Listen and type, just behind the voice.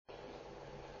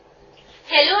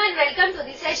Hello and welcome to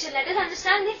the session. Let us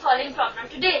understand the following problem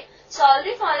today. Solve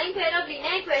the following pair of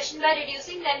linear equations by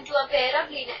reducing them to a pair of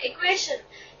linear equations.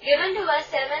 Given to us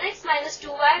 7x minus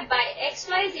 2y by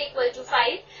xy is equal to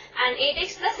 5 and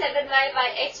 8x plus 7y by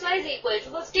xy is equal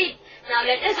to 15. Now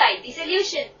let us write the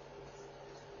solution.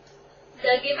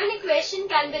 The given equation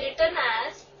can be written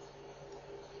as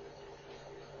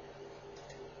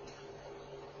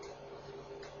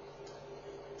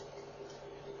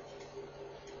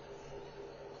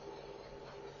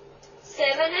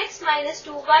 7x minus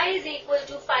 2y is equal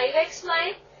to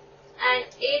 5xy and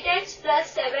 8x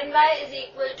plus 7y is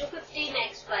equal to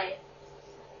 15xy.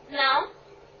 Now,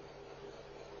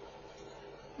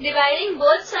 dividing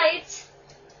both sides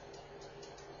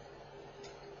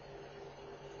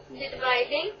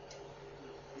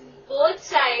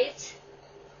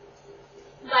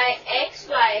by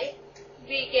xy,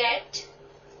 we get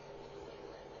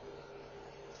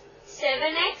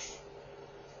 7x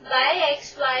by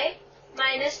xy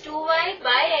minus 2y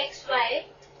by xy,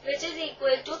 which is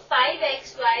equal to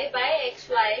 5xy by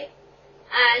xy,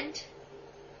 and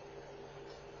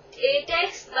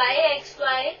 8x by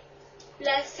xy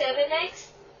plus 7x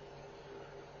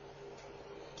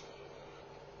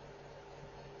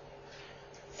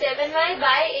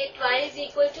by 8y is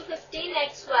equal to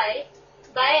 15xy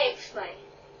by xy.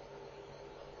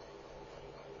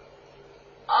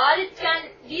 Or it can,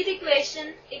 these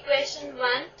equation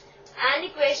 1 and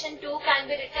equation 2 can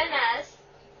be written as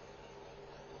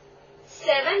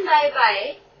 7 by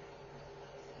y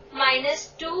minus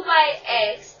 2 by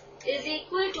x is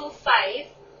equal to 5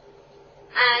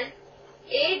 and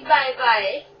 8 by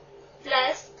y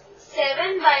plus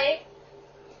 7 by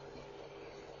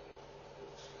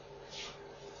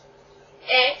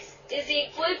x is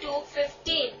equal to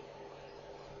 15.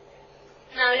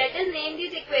 Now let us name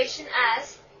this equation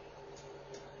as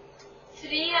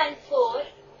 3 and 4.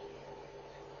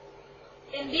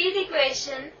 In these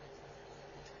equations,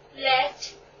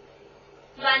 let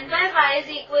 1 by y is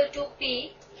equal to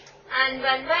p and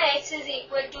 1 by x is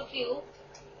equal to q.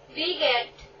 We get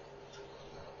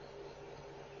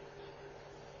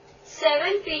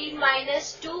 7p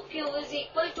minus 2q is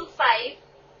equal to 5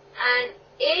 and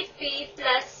 8p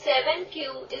plus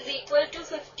 7q is equal to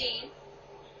 15.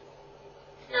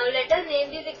 Now let us name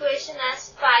this equation as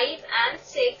 5 and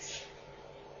 6.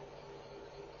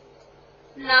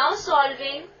 Now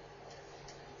solving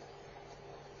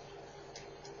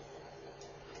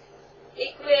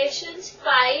equations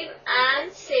 5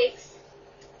 and 6,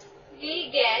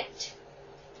 we get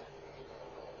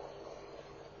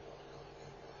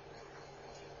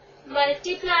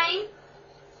multiplying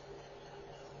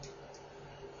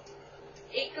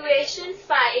equation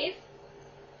 5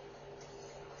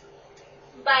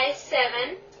 by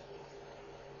 7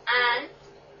 and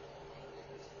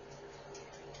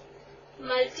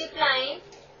multiplying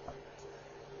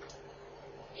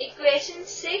equation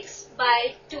 6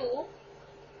 by 2,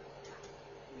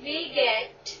 we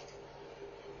get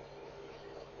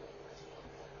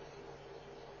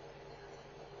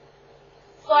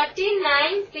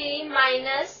 49p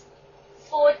minus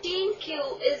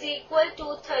 14q is equal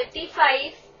to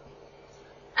 35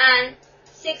 and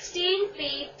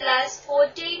 16p plus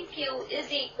 14q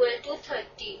is equal to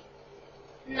 30.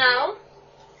 Now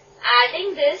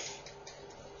adding this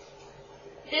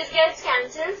gets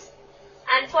cancelled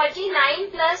and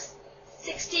 49 plus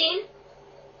 16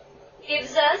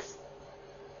 gives us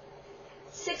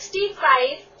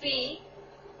 65p,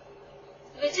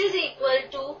 which is equal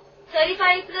to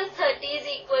 35 plus 30 is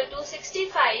equal to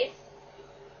 65.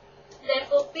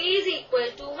 Therefore, p is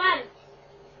equal to 1.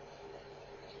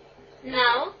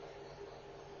 Now,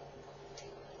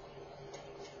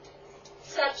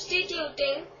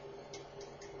 substituting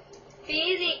p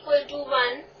is equal to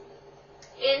 1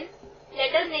 in,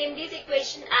 let us name this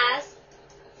equation as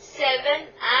 7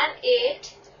 and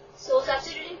 8. So,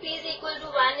 substituting p is equal to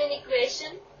 1 in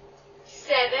equation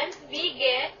 7, we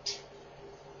get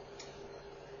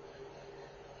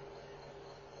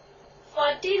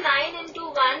 49 into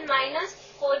 1 minus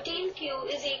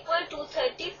 14q is equal to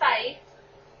 35,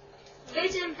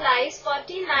 which implies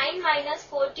 49 minus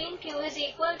 14q is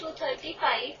equal to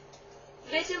 35,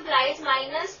 which implies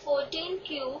minus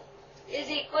 14q is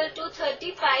equal to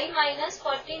 35 minus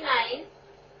 49,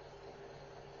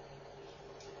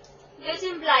 which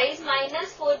implies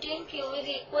minus 14q is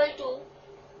equal to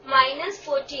minus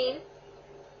 14,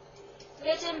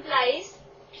 which implies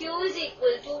q is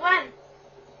equal to 1.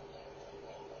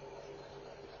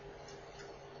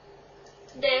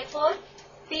 Therefore,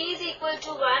 p is equal to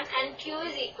 1 and q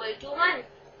is equal to 1.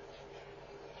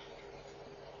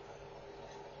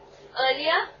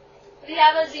 Earlier, we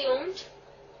have assumed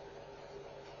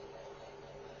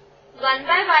 1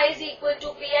 by y is equal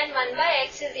to p and 1 by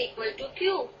x is equal to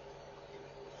q.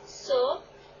 So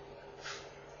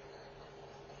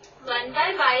 1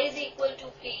 by y is equal to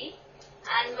p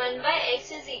and 1 by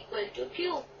x is equal to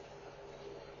q.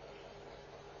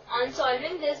 On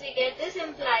solving this, we get this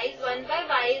implies 1 by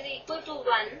y is equal to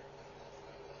 1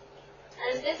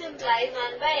 and this implies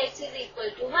 1 by x is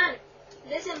equal to 1.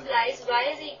 This implies y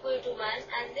is equal to 1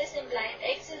 and this implies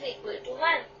x is equal to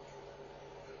 1.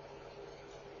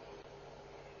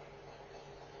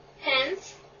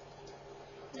 Hence,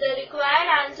 the required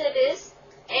answer is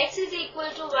x is equal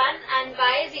to 1 and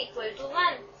y is equal to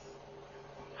 1.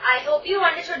 I hope you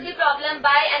understood the problem.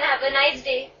 Bye and have a nice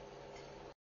day.